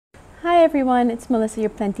Hi everyone, it's Melissa, your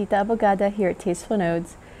Plantita Abogada here at Tasteful,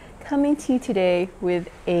 coming to you today with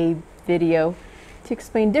a video to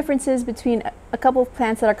explain differences between a couple of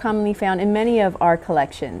plants that are commonly found in many of our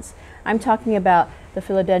collections. I'm talking about the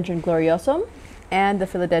Philodendron gloriosum and the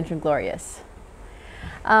Philodendron glorious.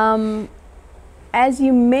 As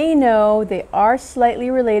you may know, they are slightly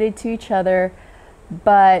related to each other,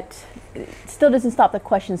 but it still doesn't stop the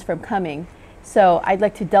questions from coming. So I'd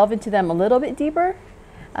like to delve into them a little bit deeper.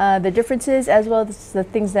 The differences as well as the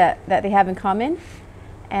things that they have in common.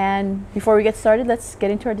 And before we get started, let's get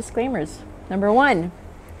into our disclaimers. Number one,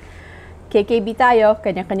 KKB tayo,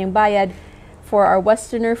 kanya-kanyang bayad. For our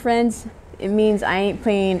Westerner friends, it means I ain't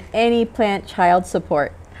paying any plant child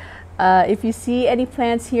support. If you see any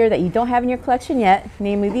plants here that you don't have in your collection yet,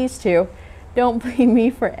 namely these two, don't blame me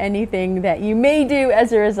for anything that you may do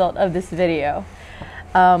as a result of this video.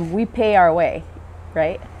 We pay our way,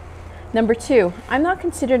 right? Number two, I'm not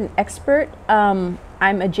considered an expert. I'm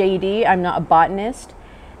a JD, I'm not a botanist.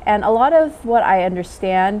 And a lot of what I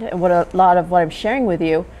understand and a lot of what I'm sharing with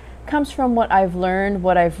you comes from what I've learned,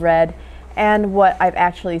 what I've read, and what I've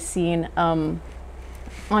actually seen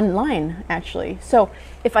online, actually. So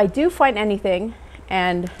if I do find anything,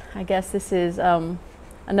 and I guess this is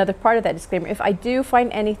another part of that disclaimer, if I do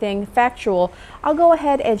find anything factual, I'll go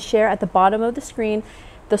ahead and share at the bottom of the screen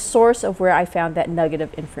the source of where I found that nugget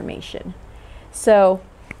of information. So,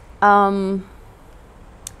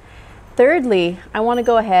 thirdly, I want to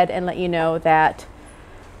go ahead and let you know that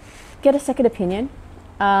get a second opinion.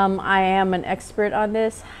 I am an expert on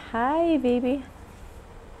this. Hi, baby.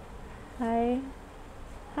 Hi.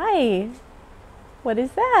 Hi. What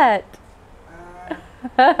is that?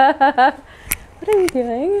 What are you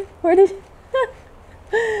doing? Where did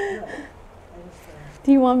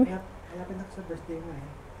do you want me?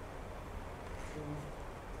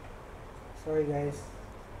 Sorry guys.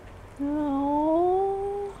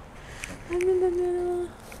 Oh, I'm in the middle.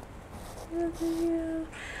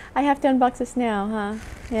 I have to unbox this now, huh?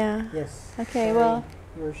 Yeah. Yes. Okay. Sorry. Well.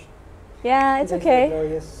 Yours. Yeah, it's okay.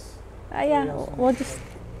 Glorious. Yeah.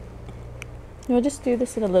 We'll just do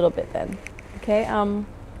this in a little bit then. Okay.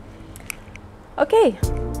 Okay.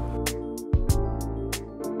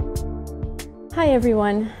 Hi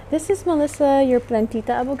everyone. This is Melissa, your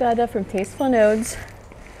Plantita Abogada from Tasteful Nodes.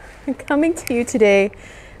 I'm coming to you today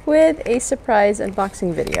with a surprise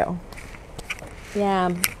unboxing video.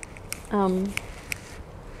 Yeah,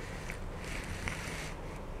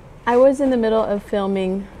 I was in the middle of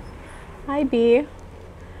filming. Hi, B.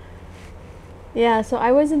 Yeah, so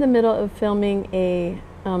I was in the middle of filming a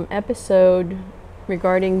episode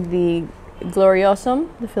regarding the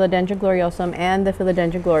gloriosum, the Philodendron gloriosum, and the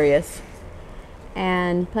Philodendron glorious.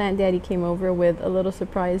 And Plant Daddy came over with a little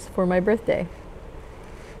surprise for my birthday.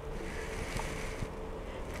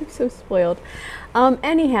 I'm so spoiled.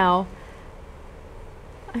 Anyhow,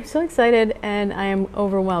 I'm so excited and I am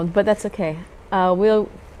overwhelmed, but that's okay. You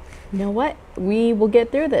know what? We will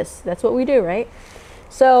get through this. That's what we do, right?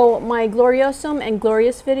 So my gloriosum and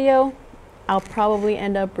glorious video, I'll probably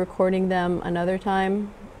end up recording them another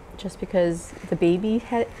time just because the baby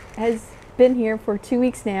has been here for 2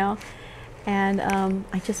 weeks now. And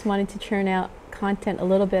I just wanted to churn out content a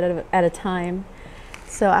little bit at a time.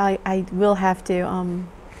 So I will have to,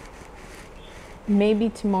 maybe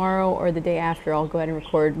tomorrow or the day after, I'll go ahead and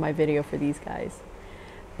record my video for these guys.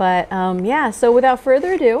 But yeah, so without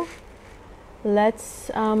further ado, let's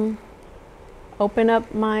open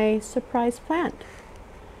up my surprise plant.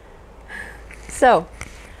 So,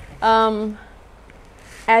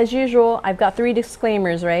 as usual, I've got 3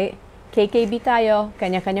 disclaimers, right? KKB tayo,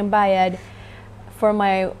 kanya-kanyang bayad. For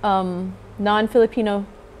my non-Filipino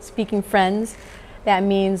speaking friends, that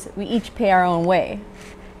means we each pay our own way.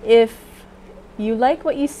 If you like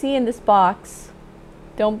what you see in this box,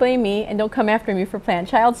 don't blame me and don't come after me for plant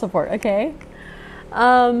child support, okay?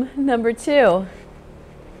 Number 2,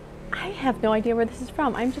 I have no idea where this is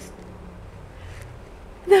from. I'm just...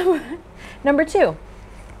 Number 2,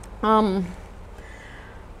 I'm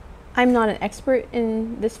not an expert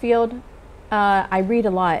in this field. I read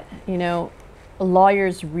a lot, you know,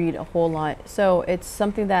 lawyers read a whole lot. So it's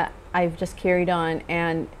something that I've just carried on,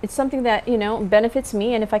 and it's something that, you know, benefits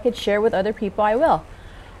me, and if I could share with other people, I will.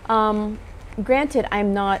 Granted,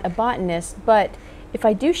 I'm not a botanist, but if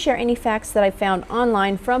I do share any facts that I found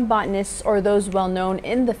online from botanists or those well known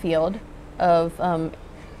in the field of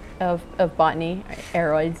botany,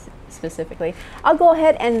 aeroids specifically, I'll go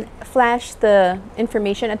ahead and flash the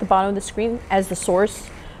information at the bottom of the screen as the source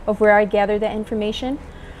of where I gather that information.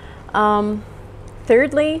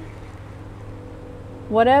 Thirdly,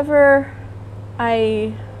 whatever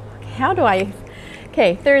how do I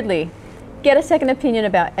Okay, thirdly, get a second opinion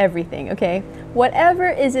about everything, okay? Whatever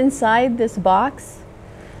is inside this box,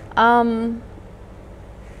 I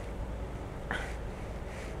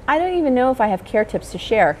don't even know if I have care tips to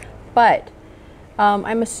share, but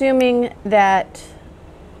I'm assuming that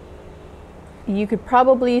you could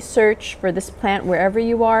probably search for this plant wherever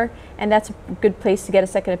you are, and that's a good place to get a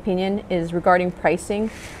second opinion is regarding pricing,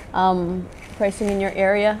 pricing in your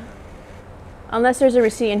area. Unless there's a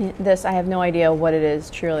receipt in this, I have no idea what it is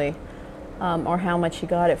truly, or how much you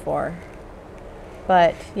got it for.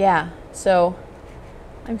 But yeah, so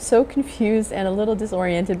I'm so confused and a little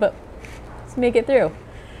disoriented, but let's make it through.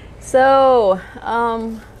 So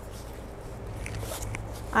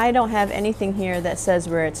I don't have anything here that says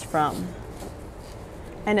where it's from.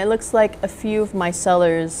 And it looks like a few of my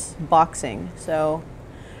sellers' boxing. So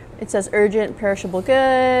it says urgent perishable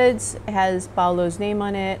goods. It has Paolo's name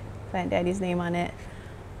on it, Plant Daddy's name on it.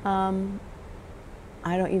 I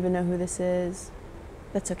don't even know who this is.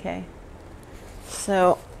 That's okay.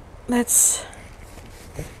 So let's...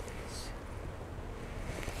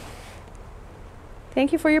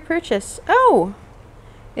 Thank you for your purchase. Oh,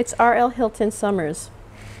 it's R.L. Hilton Summers.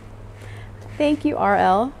 Thank you,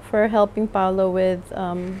 R.L., for helping Paolo with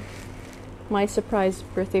my surprise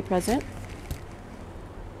birthday present.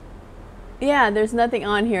 Yeah, there's nothing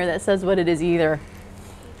on here that says what it is either.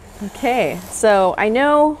 Okay, so I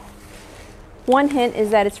know one hint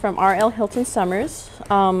is that it's from R.L. Hilton Summers.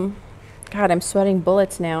 God, I'm sweating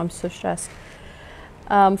bullets now. I'm so stressed.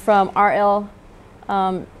 From R.L.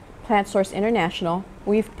 Plant Source International.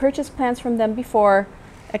 We've purchased plants from them before.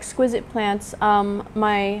 Exquisite plants.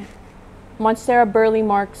 My Monstera Burley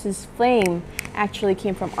Marks' flame actually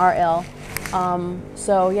came from RL.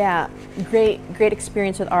 So yeah, great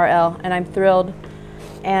experience with RL, and I'm thrilled.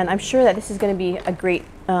 And I'm sure that this is going to be a great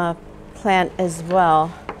plant as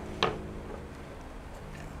well.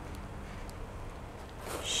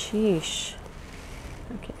 Sheesh.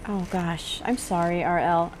 Okay. Oh gosh, I'm sorry,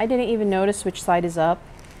 RL. I didn't even notice which side is up.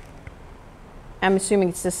 I'm assuming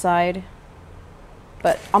it's this side,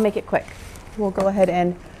 but I'll make it quick. We'll go ahead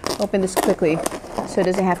and open this quickly so it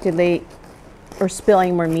doesn't have to lay or spill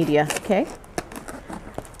any more media, okay?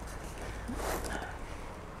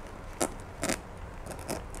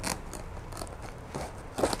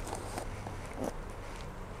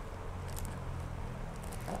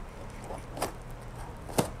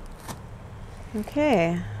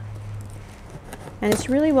 Okay. And it's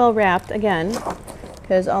really well wrapped, again,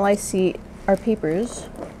 because all I see are papers.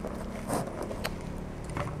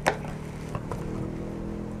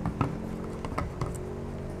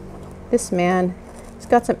 This man, he's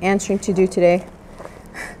got some answering to do today.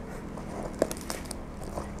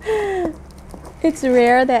 It's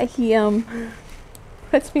rare that he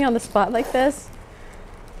puts me on the spot like this,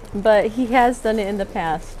 but he has done it in the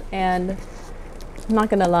past, and I'm not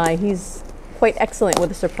gonna lie, he's quite excellent with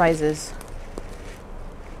the surprises.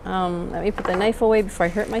 Let me put the knife away before I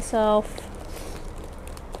hurt myself.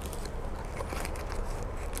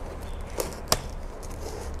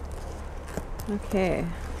 Okay.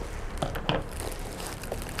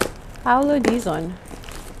 Paolo Dizon.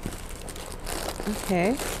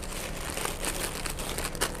 Okay.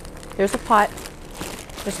 There's a pot.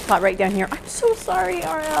 There's a pot right down here. I'm so sorry,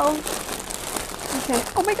 RL. Okay.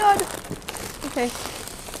 Oh my God. Okay.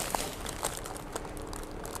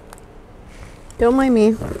 Don't mind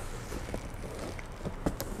me.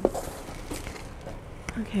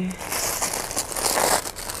 Okay.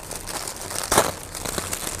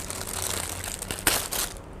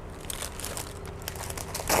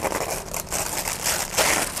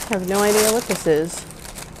 I have no idea what this is.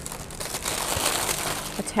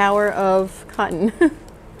 A tower of cotton.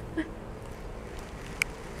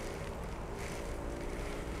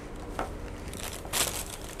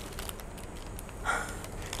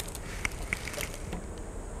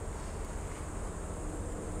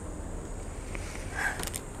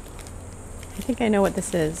 I think I know what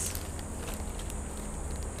this is.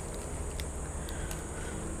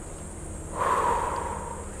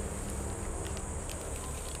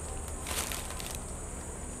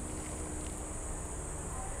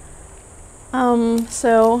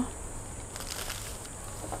 So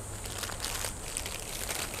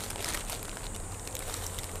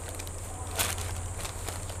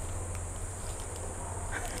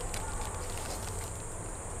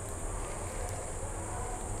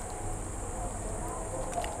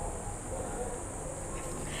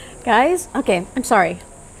guys, okay, I'm sorry.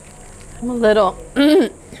 I'm a little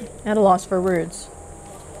at a loss for words.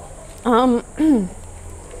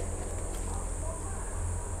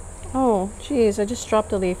 Oh, geez, I just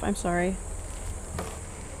dropped a leaf. I'm sorry.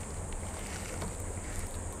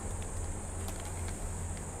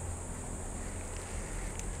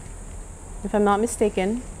 if I'm not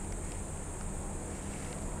mistaken.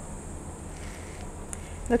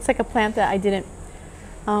 Looks like a plant that I didn't,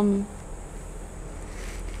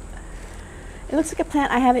 it looks like a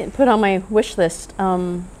plant I haven't put on my wish list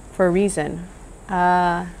for a reason.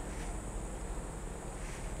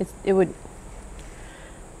 It would,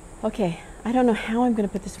 okay, I don't know how I'm going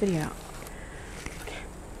to put this video out. Okay.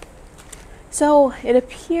 So it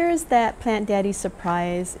appears that Plant Daddy's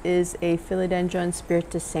surprise is a Philodendron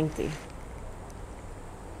Spiritus Sancti,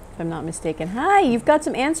 if I'm not mistaken. Hi, you've got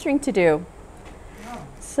some answering to do.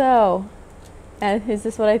 So, is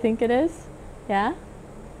this what I think it is? Yeah?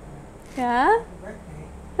 Yeah?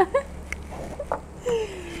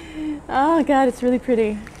 Oh God, it's really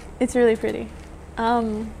pretty. It's really pretty.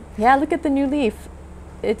 Yeah, look at the new leaf.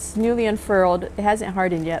 It's newly unfurled. It hasn't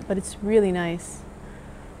hardened yet, but it's really nice.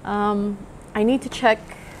 I need to check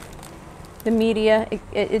the media.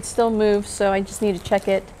 It still moves, so I just need to check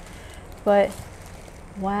it. But,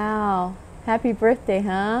 wow. Happy birthday,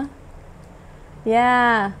 huh?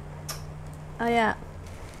 Yeah. Oh, yeah.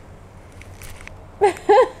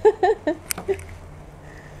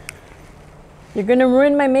 You're gonna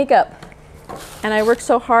ruin my makeup. And I work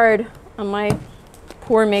so hard on my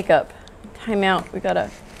poor makeup. Time out. We gotta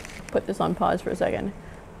put this on pause for a second.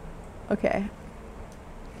 Okay.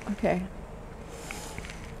 Okay.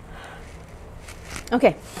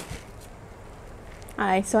 Okay.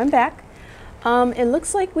 So I'm back. It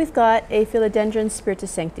looks like we've got a Philodendron Spiritus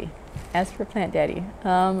Sancti, as for Plant Daddy.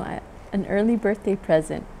 An early birthday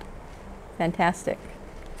present. Fantastic.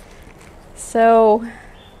 So,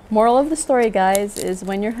 moral of the story, guys, is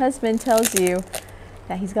when your husband tells you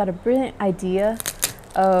that he's got a brilliant idea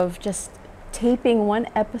of just taping one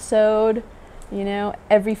episode, you know,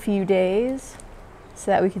 every few days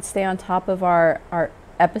so that we could stay on top of our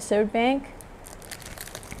episode bank.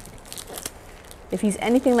 If he's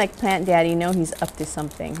anything like Plant Daddy, know he's up to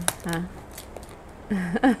something, huh?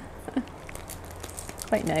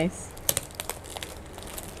 Quite nice.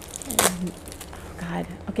 Oh God.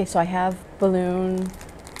 Okay, so I have balloon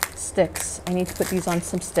sticks. I need to put these on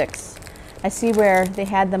some sticks. I see where they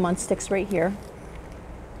had them on sticks right here.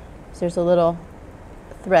 So there's a little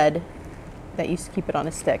thread that used to keep it on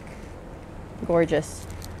a stick. Gorgeous.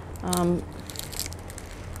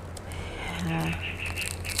 Yeah.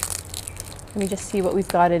 Let me just see what we've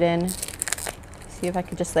got it in. See if I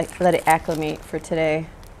could just like let it acclimate for today.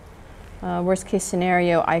 Worst case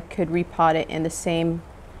scenario, I could repot it in the same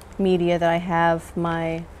media that I have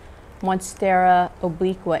my Monstera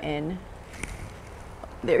obliqua in.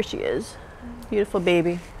 There she is. Beautiful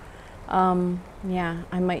baby. Yeah,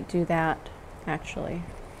 I might do that actually.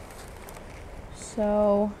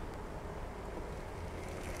 So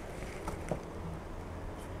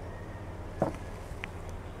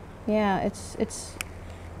yeah, it's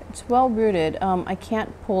well rooted. I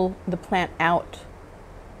can't pull the plant out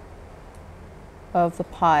of the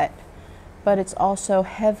pot, but it's also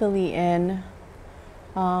heavily in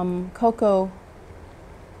cocoa,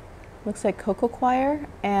 looks like cocoa coir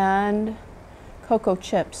and cocoa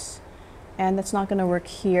chips, and that's not going to work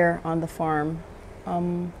here on the farm.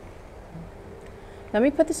 Let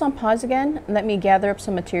me put this on pause again. Let me gather up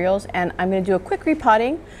some materials, and I'm going to do a quick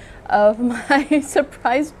repotting of my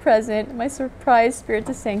surprise present, my surprise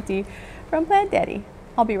Spiritus Sancti from Plant Daddy.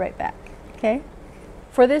 I'll be right back, okay?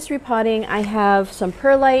 For this repotting, I have some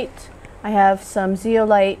perlite, I have some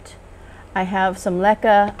zeolite, I have some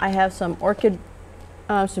leca, I have some orchid,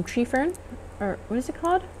 some tree fern, or what is it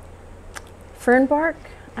called? Fern bark?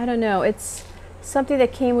 I don't know. It's something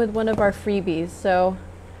that came with one of our freebies, so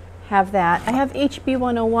have that. I have HB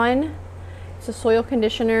 101. It's a soil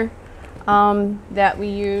conditioner that we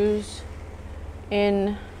use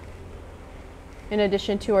in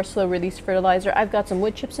addition to our slow release fertilizer. I've got some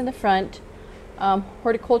wood chips in the front,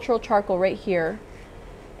 horticultural charcoal right here,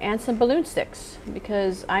 and some balloon sticks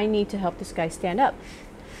because I need to help this guy stand up.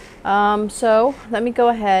 So let me go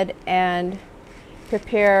ahead and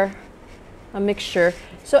prepare a mixture.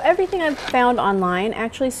 So everything I've found online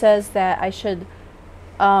actually says that I should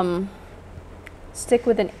stick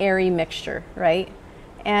with an airy mixture, right?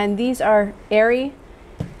 And these are airy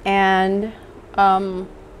and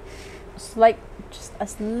just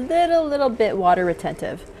a little bit water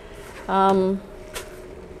retentive.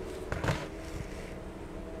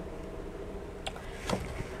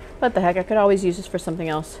 What the heck, I could always use this for something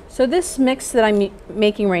else. So this mix that I'm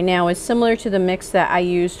making right now is similar to the mix that I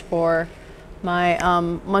used for my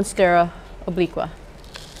Monstera obliqua,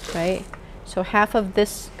 right? So half of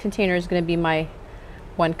this container is going to be my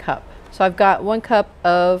 1 cup. So I've got 1 cup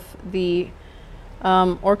of the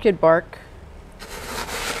orchid bark.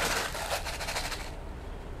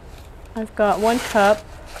 I've got 1 cup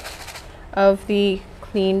of the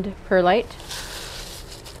cleaned perlite.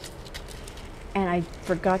 And I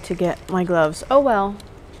forgot to get my gloves. Oh well.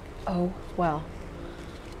 Oh well.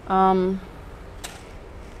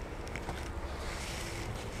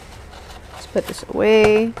 Let's put this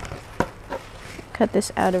away. Cut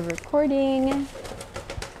this out of recording.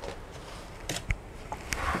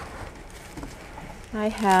 I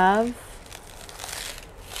have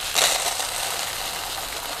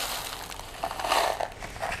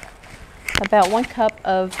about 1 cup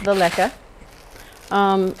of the leca.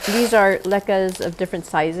 These are lecas of different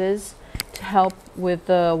sizes to help with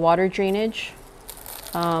the water drainage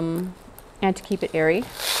and to keep it airy.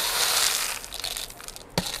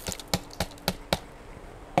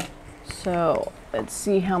 So let's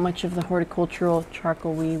see how much of the horticultural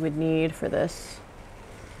charcoal we would need for this.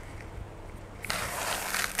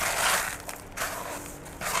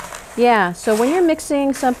 Yeah, so when you're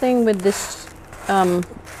mixing something with this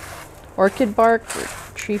orchid bark or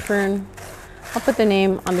tree fern, I'll put the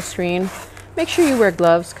name on the screen. Make sure you wear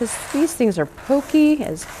gloves because these things are pokey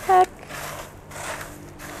as heck.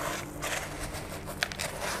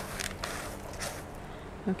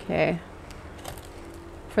 Okay.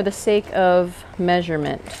 For the sake of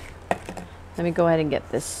measurement, let me go ahead and get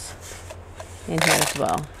this in here as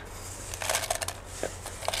well.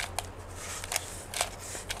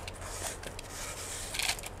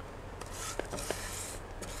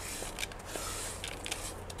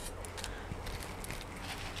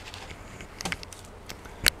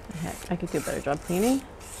 I could do a better job cleaning.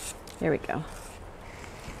 There we go.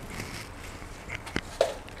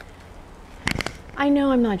 I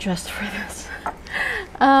know I'm not dressed for this.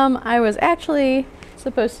 I was actually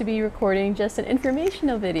supposed to be recording just an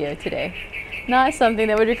informational video today, not something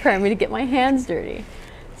that would require me to get my hands dirty.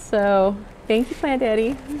 So thank you, Plant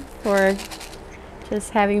Daddy, for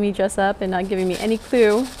just having me dress up and not giving me any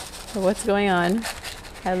clue of what's going on.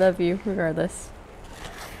 I love you regardless.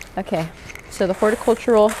 Okay. So the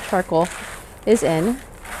horticultural charcoal is in,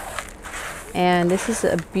 and this is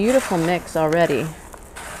a beautiful mix already.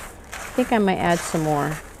 I think I might add some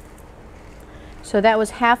more. So that was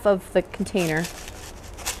half of the container.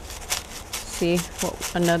 See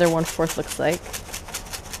what another 1/4 looks like.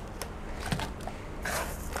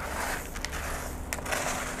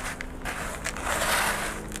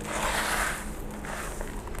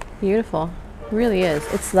 Beautiful, it really is.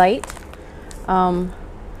 It's light.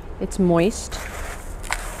 It's moist.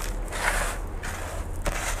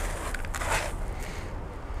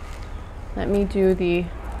 Let me do the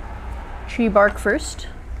tree bark first.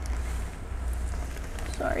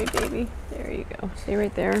 Sorry, baby. There you go. Stay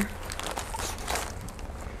right there.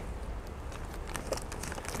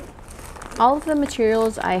 All of the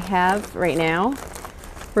materials I have right now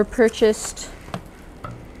were purchased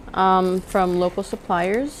from local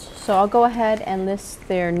suppliers. So I'll go ahead and list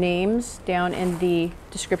their names down in the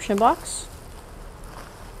description box.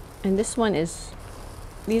 And this one is,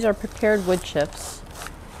 these are prepared wood chips.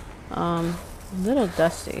 A little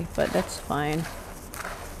dusty, but that's fine.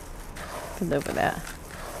 I can live with that.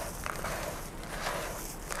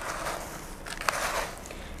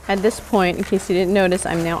 At this point, in case you didn't notice,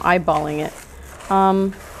 I'm now eyeballing it.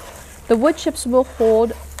 The wood chips will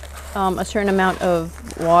hold a certain amount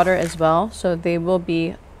of water as well, so they will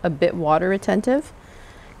be a bit water retentive,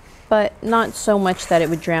 but not so much that it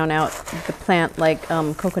would drown out the plant like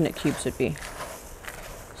coconut cubes would be.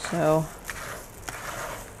 So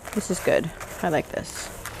this is good. I like this.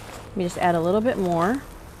 Let me just add a little bit more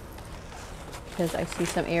because I see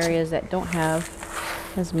some areas that don't have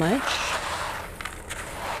as much.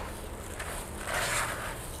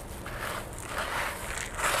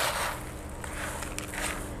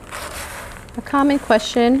 A common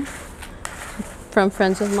question from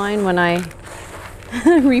friends of mine when I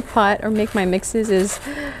repot or make my mixes is,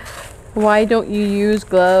 why don't you use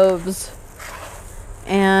gloves?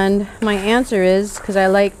 And my answer is because I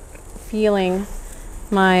like feeling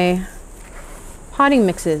my potting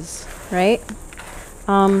mixes, right?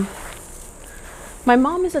 My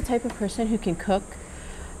mom is the type of person who can cook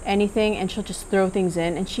anything and she'll just throw things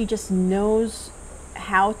in, and she just knows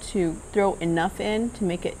how to throw enough in to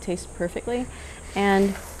make it taste perfectly.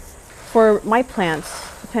 And for my plants,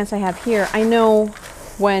 the plants I have here, I know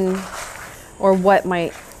when or what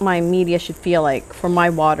my media should feel like for my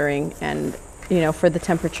watering and, you know, for the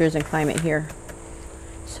temperatures and climate here.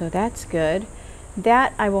 So that's good.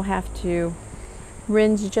 That I will have to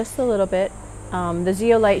rinse just a little bit. The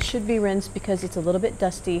zeolite should be rinsed because it's a little bit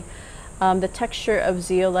dusty. The texture of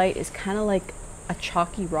zeolite is kind of like a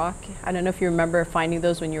chalky rock. I don't know if you remember finding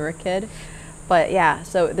those when you were a kid, but yeah,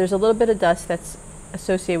 so there's a little bit of dust that's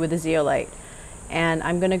associated with the zeolite. And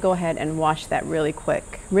I'm going to go ahead and wash that really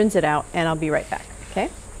quick. Rinse it out, and I'll be right back, okay?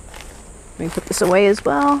 Let me put this away as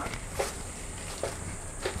well.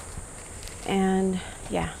 And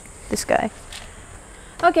yeah, this guy.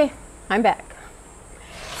 Okay, I'm back.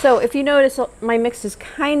 So if you notice, my mix is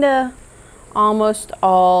kind of almost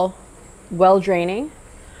all well draining.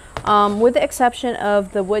 With the exception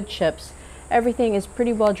of the wood chips, everything is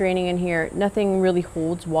pretty well draining in here. Nothing really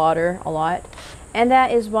holds water a lot. And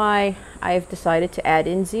that is why I've decided to add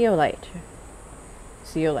in zeolite.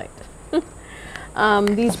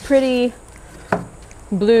 These pretty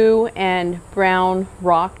blue and brown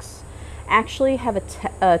rocks actually have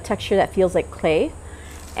a texture that feels like clay.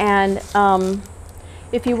 And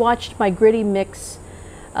if you watched my gritty mix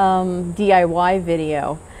DIY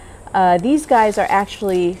video, these guys are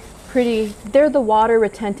actually they're the water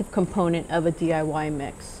retentive component of a DIY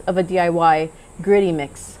mix, of a DIY gritty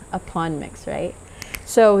mix, a pond mix, right?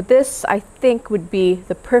 So this, I think, would be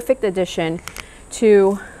the perfect addition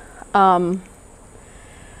to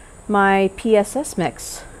my PSS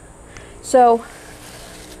mix. So,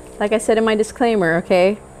 like I said in my disclaimer,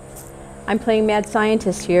 okay, I'm playing mad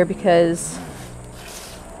scientist here because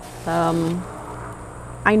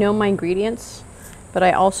I know my ingredients, but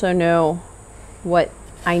I also know what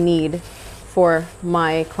I need for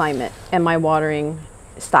my climate and my watering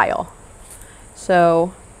style.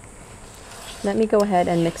 So let me go ahead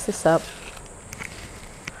and mix this up.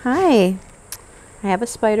 Hi, I have a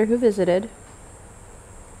spider who visited.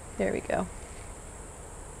 There we go.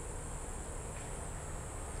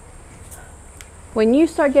 When you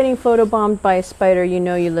start getting photobombed by a spider, you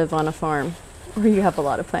know you live on a farm or you have a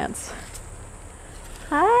lot of plants.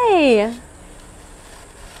 Hi.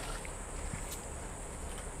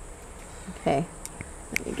 Okay,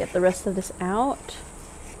 let me get the rest of this out.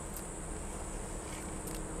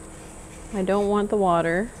 I don't want the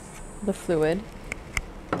water, the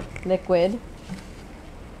liquid.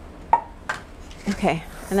 Okay,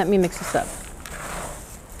 and let me mix this up.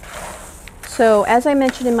 So as I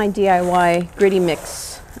mentioned in my DIY gritty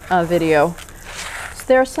mix video, so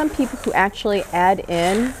there are some people who actually add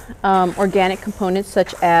in organic components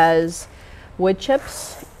such as wood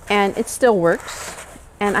chips, and it still works.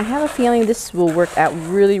 And I have a feeling this will work out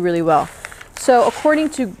really, really well. So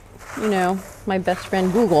according to, my best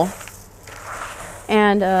friend Google,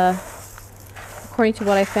 and according to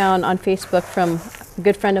what I found on Facebook from a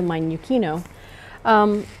good friend of mine, Yukino,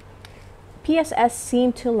 PSS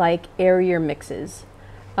seem to like airier mixes.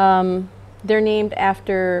 They're named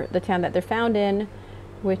after the town that they're found in,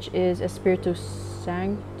 which is Espiritu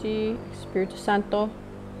Santo.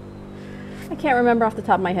 I can't remember off the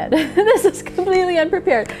top of my head. This is completely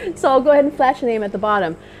unprepared. So I'll go ahead and flash the name at the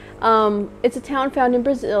bottom. It's a town found in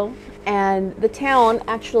Brazil, and the town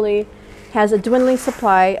actually has a dwindling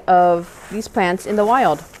supply of these plants in the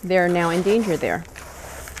wild. They're now endangered there.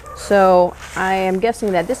 So I am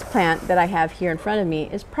guessing that this plant that I have here in front of me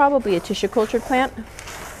is probably a tissue cultured plant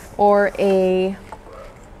or a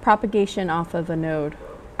propagation off of a node.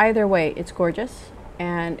 Either way, it's gorgeous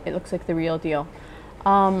and it looks like the real deal.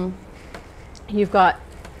 You've got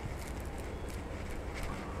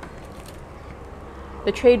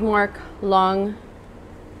the trademark long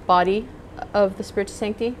body of the Spiritus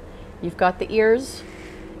Sancti. You've got the ears.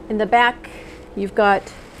 In the back, you've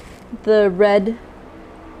got the red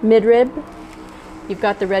midrib. You've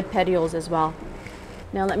got the red petioles as well.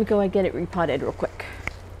 Now let me go and get it repotted real quick.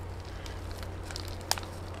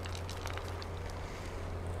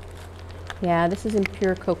 Yeah, this is in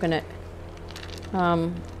pure coconut.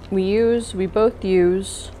 We both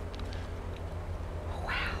use,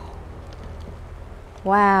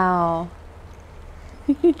 wow.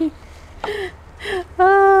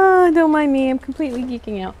 Oh, don't mind me, I'm completely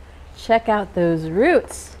geeking out. Check out those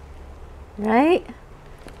roots, right?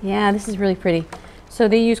 Yeah, this is really pretty. So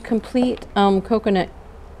they use complete coconut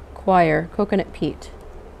peat.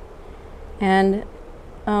 And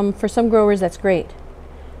for some growers, that's great.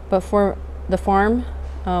 But for the farm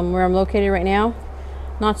where I'm located right now,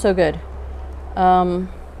 not so good. For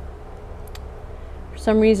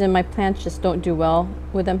some reason, my plants just don't do well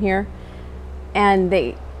with them here. And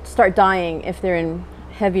they start dying if they're in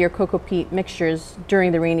heavier cocoa peat mixtures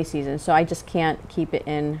during the rainy season. So I just can't keep it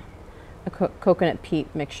in a coconut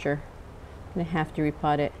peat mixture. I'm gonna have to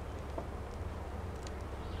repot it.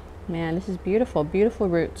 Man, this is beautiful, beautiful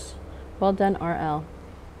roots. Well done, RL.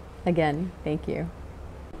 Again, thank you.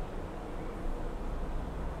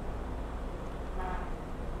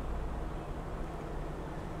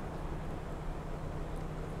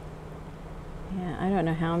 Yeah, I don't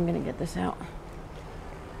know how I'm gonna get this out.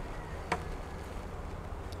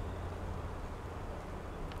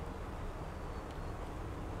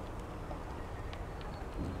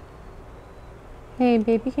 Hey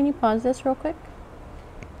baby, can you pause this real quick?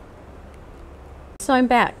 So I'm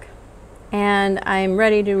back and I'm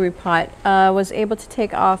ready to repot. Was able to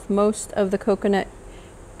take off most of the coconut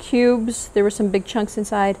cubes. There were some big chunks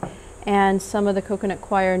inside and some of the coconut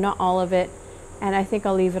coir, not all of it. And I think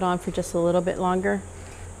I'll leave it on for just a little bit longer,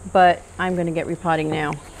 but I'm gonna get repotting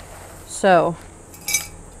now. So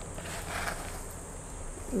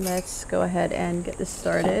let's go ahead and get this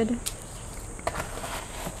started.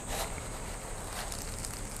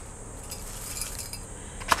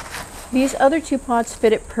 These other two pots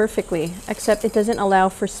fit it perfectly, except it doesn't allow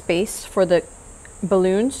for space for the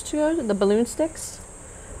balloons to go, the balloon sticks,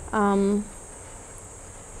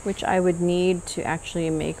 which I would need to actually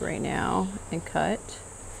make right now and cut.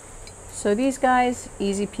 So these guys,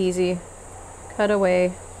 easy peasy, cut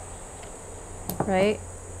away, right?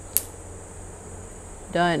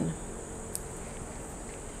 Done.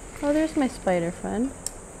 Oh, there's my spider friend.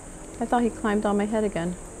 I thought he climbed on my head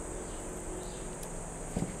again.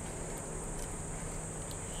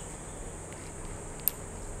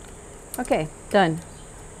 Okay, done.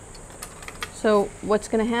 So what's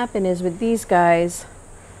going to happen is with these guys,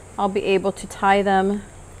 I'll be able to tie them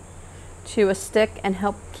to a stick and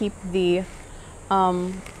help keep the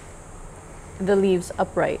leaves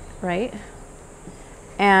upright, right?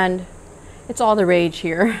 And it's all the rage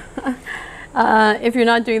here. If you're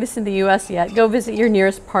not doing this in the US yet, go visit your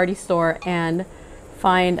nearest party store and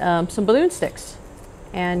find some balloon sticks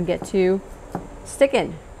and get to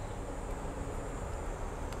sticking.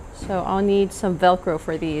 So I'll need some Velcro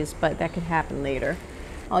for these, but that could happen later.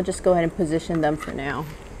 I'll just go ahead and position them for now.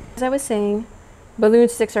 As I was saying, balloon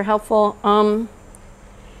sticks are helpful.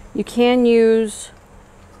 You can use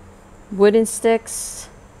wooden sticks,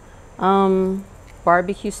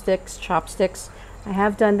 barbecue sticks, chopsticks. I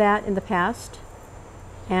have done that in the past,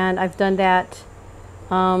 and I've done that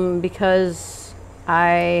because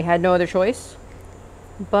I had no other choice.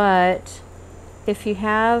 But if you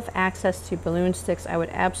have access to balloon sticks, I would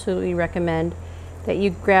absolutely recommend that you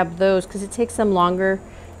grab those because it takes them longer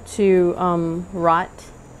to rot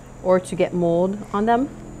or to get mold on them.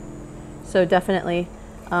 So definitely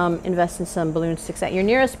invest in some balloon sticks at your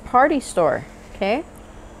nearest party store, okay?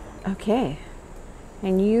 Okay,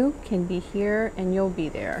 and you can be here and you'll be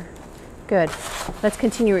there. Good, let's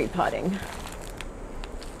continue repotting.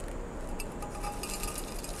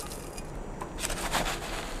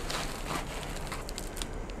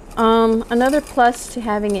 Another plus to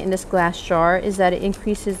having it in this glass jar is that it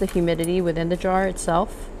increases the humidity within the jar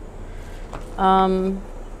itself.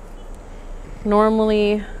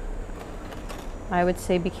 Normally, I would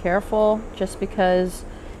say be careful just because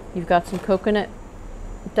you've got some coconut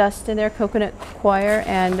dust in there, coconut coir,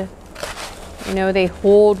 and you know they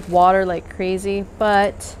hold water like crazy.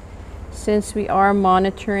 But since we are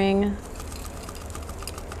monitoring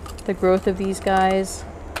the growth of these guys,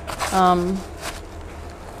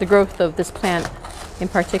 the growth of this plant in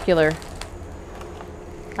particular,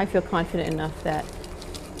 I feel confident enough that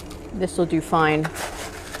this will do fine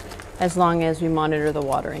as long as we monitor the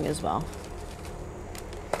watering as well.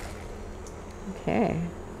 Okay.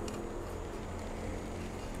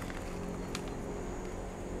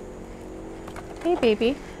 Hey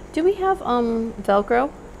baby, do we have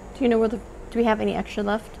Velcro? Do you know where do we have any extra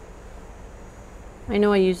left? I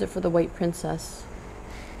know I used it for the white princess.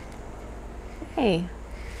 Hey.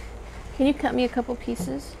 Can you cut me a couple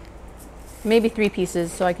pieces? Maybe 3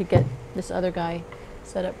 pieces so I could get this other guy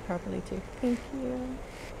set up properly too. Thank you.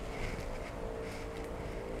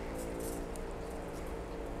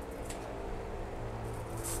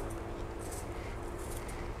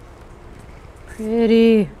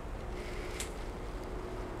 Pretty.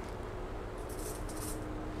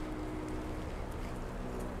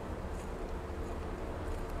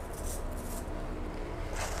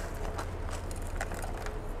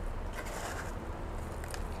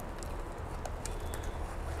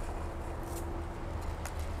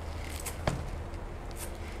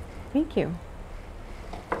 Thank you.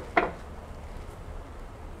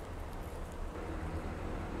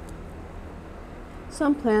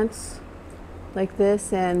 Some plants like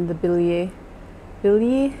this and the Billy,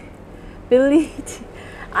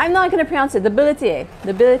 I'm not going to pronounce it, the Billetilier.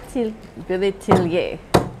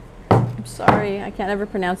 I'm sorry, I can't ever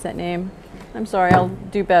pronounce that name. I'm sorry, I'll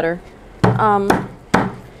do better.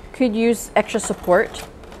 Could use extra support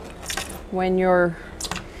when you're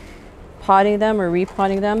potting them or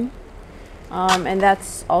repotting them. And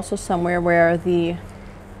that's also somewhere where the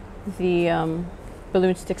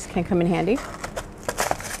balloon sticks can come in handy.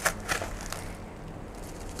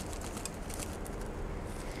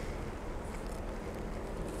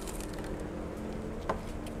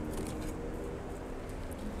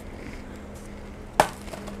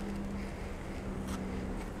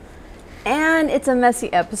 And it's a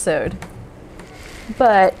messy episode,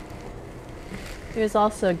 but there's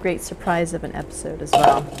also a great surprise of an episode as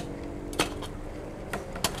well.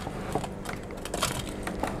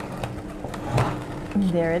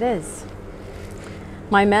 There it is.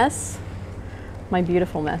 My mess, my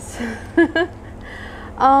beautiful mess.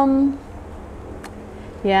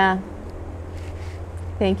 Yeah.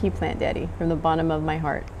 Thank you, Plant Daddy, from the bottom of my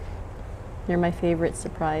heart. You're my favorite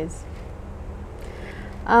surprise.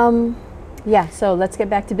 Yeah, so let's get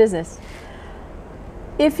back to business.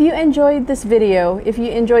 If you enjoyed this video, if you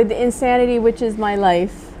enjoyed the insanity which is my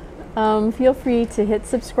life, feel free to hit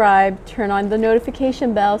subscribe, turn on the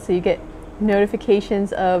notification bell so you get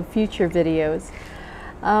notifications of future videos.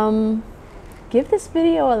 Give this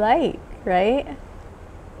video a like, right?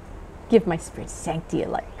 Give my Spiritus Sancti a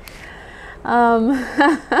like.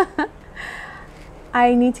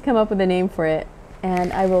 I need to come up with a name for it,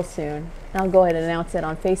 and I will soon. I'll go ahead and announce it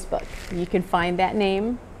on Facebook. You can find that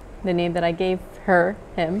name, the name that I gave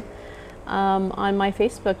him, on my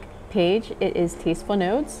Facebook page. It is Tasteful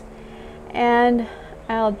Nodes, and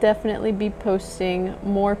I'll definitely be posting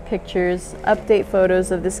more pictures, update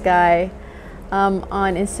photos of this guy on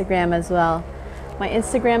Instagram as well. My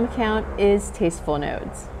Instagram account is Tasteful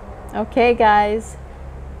Nodes. Okay, guys.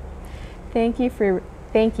 Thank you for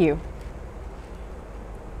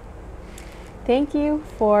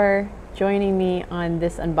joining me on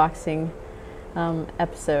this unboxing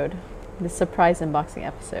episode, this surprise unboxing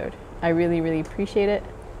episode. I really, really appreciate it.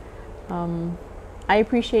 I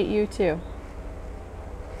appreciate you too.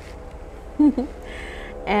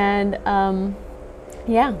 And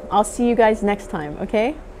yeah, I'll see you guys next time,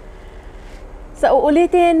 okay? So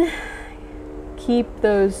ulitin, keep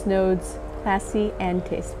those nodes classy and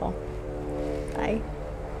tasteful. Bye.